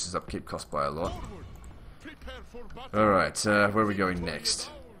 That reduces upkeep cost by a lot. Alright, where are we going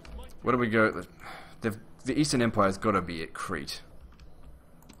next? Where do we go? The Eastern Empire's got to be at Crete.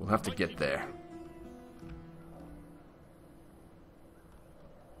 We'll have to get there.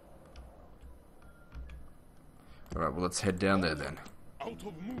 Alright, well, let's head down there then. Out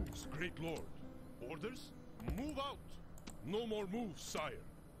of moves, great lord. Orders? Move out. No more moves, sire.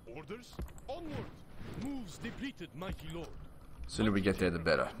 Orders? Onward. Moves depleted, mighty lord. Sooner we get there, the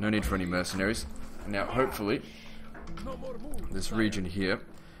better. No need for any mercenaries. Now, hopefully, No more moves. this region here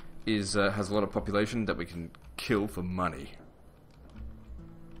has a lot of population that we can kill for money.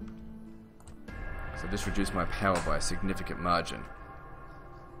 So this reduced my power by a significant margin.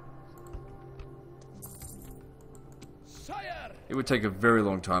 Sire! It would take a very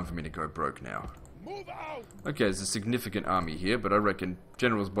long time for me to go broke now. Move out! Okay, there's a significant army here, but I reckon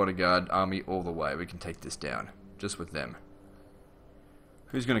General's Bodyguard army all the way. We can take this down, just with them.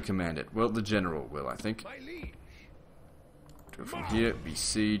 Who's going to command it? Well, the General will, I think. My liege. Do it from here,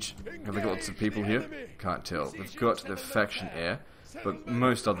 besiege. Have they got lots of people here? Can't tell. They've got the faction heir, but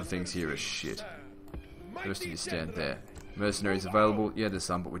most other things here are shit. The rest of you stand there. Mercenaries available? Yeah, there's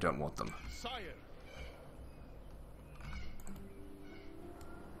some, but we don't want them. Sire.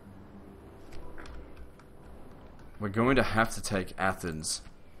 We're going to have to take Athens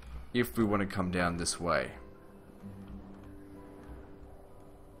if we want to come down this way.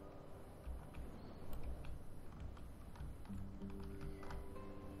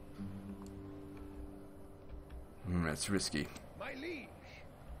 That's risky. My liege.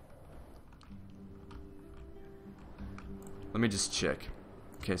 Let me just check.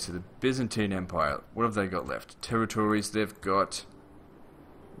 Okay, so the Byzantine Empire, what have they got left? Territories, they've got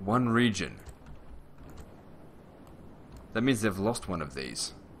one region. That means they've lost one of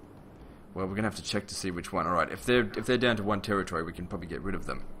these. Well, we're gonna have to check to see which one. Alright, if they're down to one territory, we can probably get rid of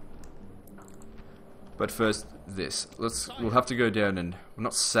them. But first, this. We'll have to go down and, well,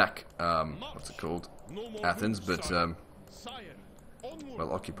 not sack, what's it called? No more Athens, moves, but, sire. Sire. Onward.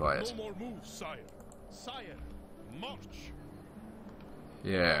 well, occupy it. No more moves, sire. Sire. March.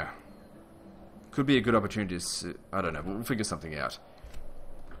 Yeah. Could be a good opportunity to, I don't know, we'll figure something out.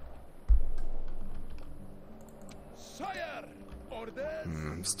 Sire. Orders.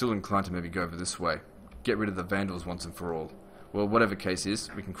 I'm still inclined to maybe go over this way. Get rid of the Vandals once and for all. Well, whatever case is,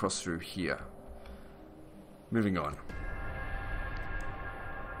 we can cross through here. Moving on.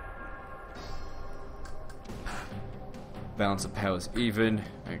 Balance of powers even.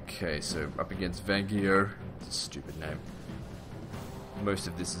 Okay, so up against Vangio. It's a stupid name. Most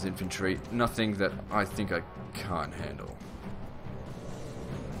of this is infantry. Nothing that I think I can't handle.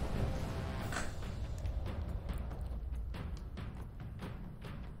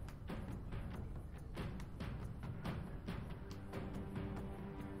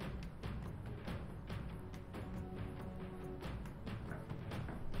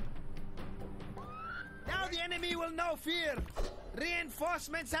 Now the enemy will know fear.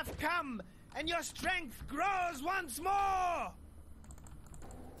 Reinforcements have come, and your strength grows once more.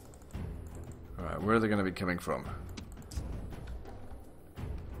 Alright, where are they going to be coming from?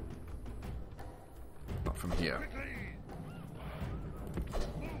 Not from here.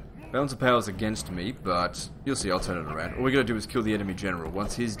 Balance of powers against me, but you'll see, I'll turn it around. All we gotta do is kill the enemy general.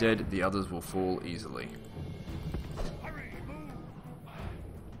 Once he's dead, the others will fall easily. Hurry, move!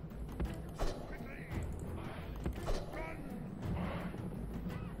 Quickly! Run! Run!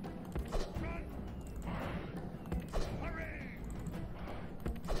 Hurry!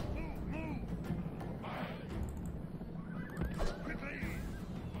 Move! Quickly!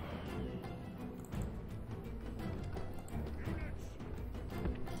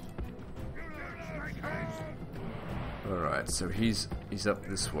 Alright, so he's up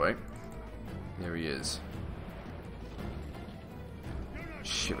this way. There he is.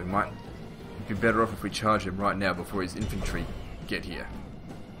 Shit, we might be better off if we charge him right now before his infantry get here.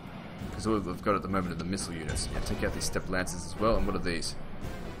 Because all we've got at the moment are the missile units. Yeah, take out these step lancers as well. And what are these?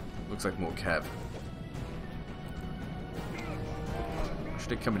 Looks like more cav.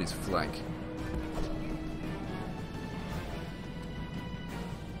 Should have come at his flank.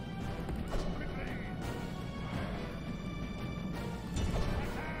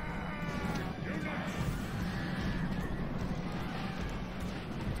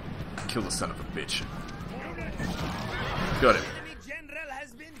 Kill the son of a bitch. Got him. Enemy general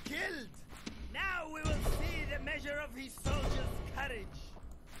has been killed. Now we will see the measure of his soldiers' courage.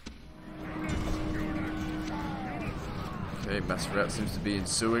 Okay, mass rout seems to be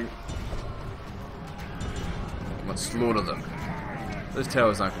ensuing. Let's slaughter them. Those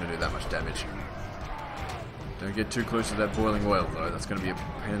towers aren't going to do that much damage. Don't get too close to that boiling oil, though. That's going to be a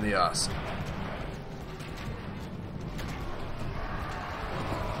pain in the ass.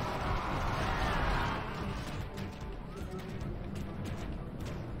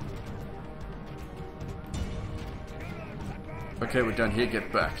 Okay, we're done here,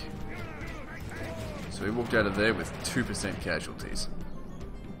 get back. So we walked out of there with 2% casualties.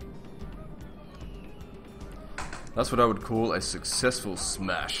 That's what I would call a successful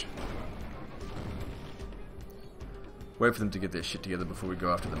smash. Wait for them to get their shit together before we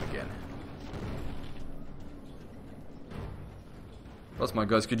go after them again. Plus my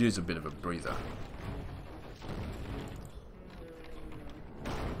guys could use a bit of a breather.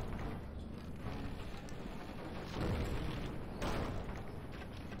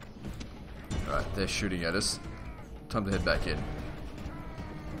 Alright, they're shooting at us. Time to head back in.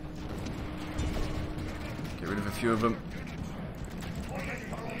 Get rid of a few of them.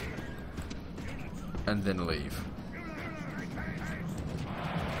 And then leave.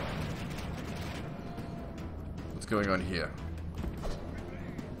 What's going on here?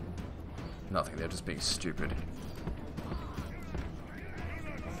 Nothing, they're just being stupid.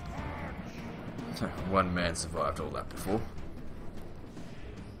 One man survived all that before.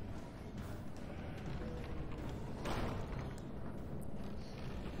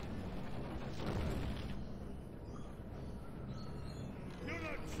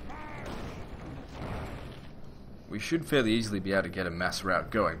 We should fairly easily be able to get a mass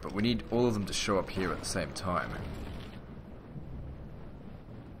route going, but we need all of them to show up here at the same time.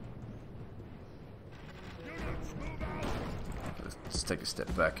 Let's take a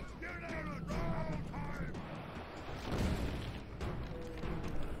step back.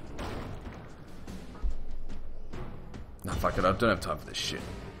 Nah, fuck it, I don't have time for this shit.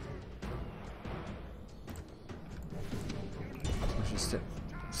 I should step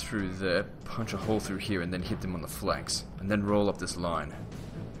through there, punch a hole through here, and then hit them on the flanks, and then roll up this line.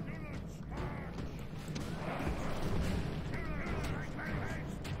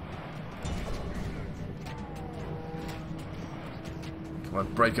 Come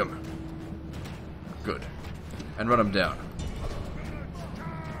on, break them. Good. And run them down.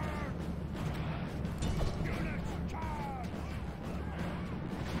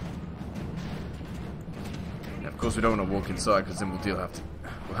 Now, of course, we don't want to walk inside, because then we'll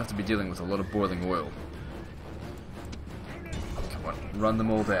have to be dealing with a lot of boiling oil. Come on, run them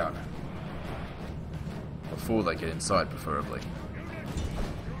all down. Before they get inside, preferably.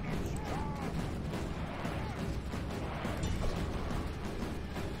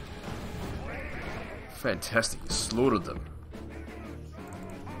 Fantastic, you slaughtered them.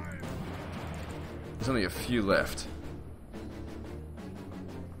 There's only a few left.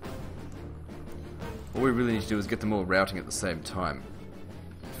 All we really need to do is get them all routing at the same time.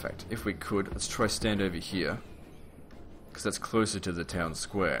 In fact, if we could, let's try stand over here, because that's closer to the town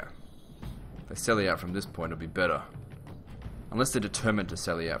square. If they sally out from this point, it'll be better. Unless they're determined to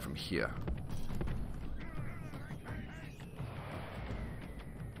sally out from here.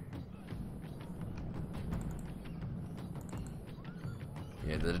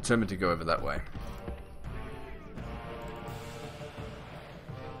 Yeah, they're determined to go over that way.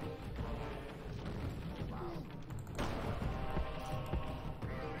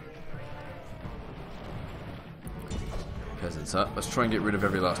 Peasants, huh? Let's try and get rid of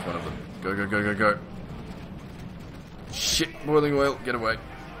every last one of them. Go, go, go, go, go. Shit, boiling oil, get away.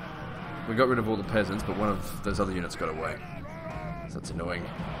 We got rid of all the peasants, but one of those other units got away. So that's annoying.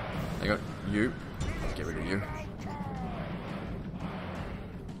 Hang on, you. Get rid of you.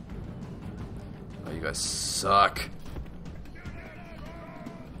 Oh, you guys suck.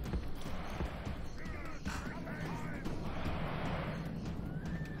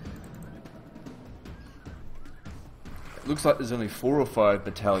 It looks like there's only 4 or 5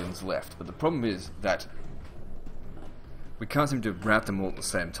 battalions left, but the problem is that we can't seem to route them all at the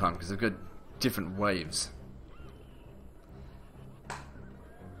same time because they've got different waves.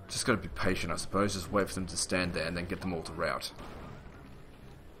 Just gotta be patient, I suppose. Just wait for them to stand there and then get them all to route.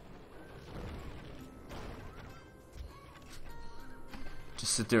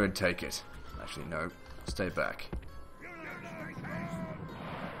 Just sit there and take it. Actually, no. Stay back.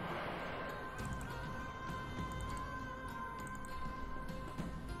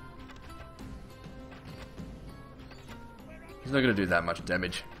 He's not going to do that much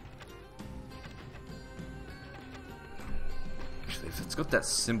damage. Actually, if it's got that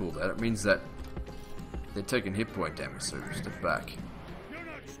symbol there, it means that they're taking hit point damage, so step back.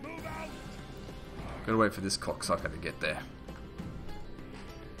 Gotta wait for this cocksucker to get there.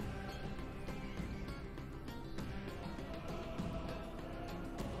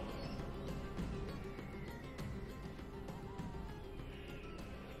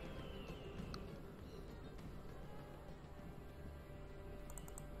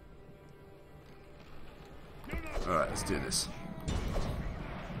 Alright, let's do this.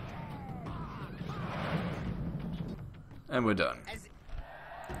 And we're done. As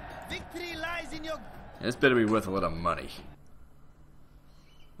victory lies in your... This better be worth a lot of money.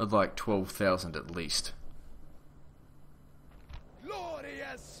 I'd like 12,000 at least.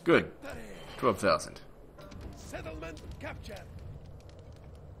 Glorious Good. victory. 12,000. Settlement captured.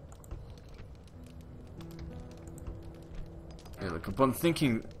 Yeah, look, upon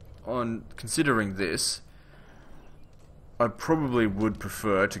considering this, I probably would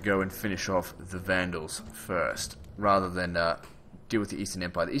prefer to go and finish off the Vandals first, rather than deal with the Eastern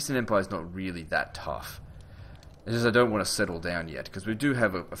Empire. The Eastern Empire is not really that tough. It's just I don't want to settle down yet, because we do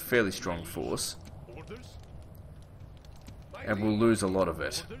have a fairly strong force, Orders. and we'll lose a lot of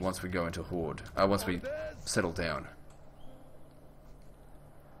it once we go into horde. Once we settle down.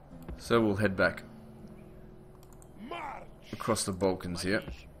 So we'll head back March. across the Balkans here,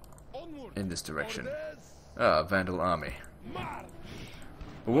 Onward. in this direction. Orders. Vandal army. March.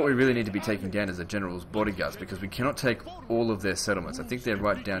 But what we really need to be taking down is the general's bodyguards, because we cannot take all of their settlements. I think they're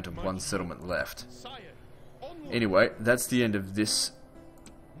right down to one settlement left. Sire. Onward. Anyway, that's the end of this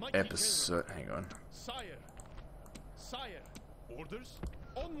Mighty episode. Hang on. Sire. Sire. Orders.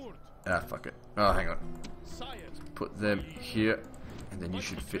 Onward. Ah, fuck it. Oh, hang on. Sire. Put them here, and then you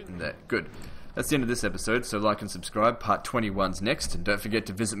should fit in there. Good. That's the end of this episode, so like and subscribe. Part 21's next, and don't forget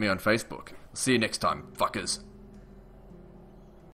to visit me on Facebook. See you next time, fuckers.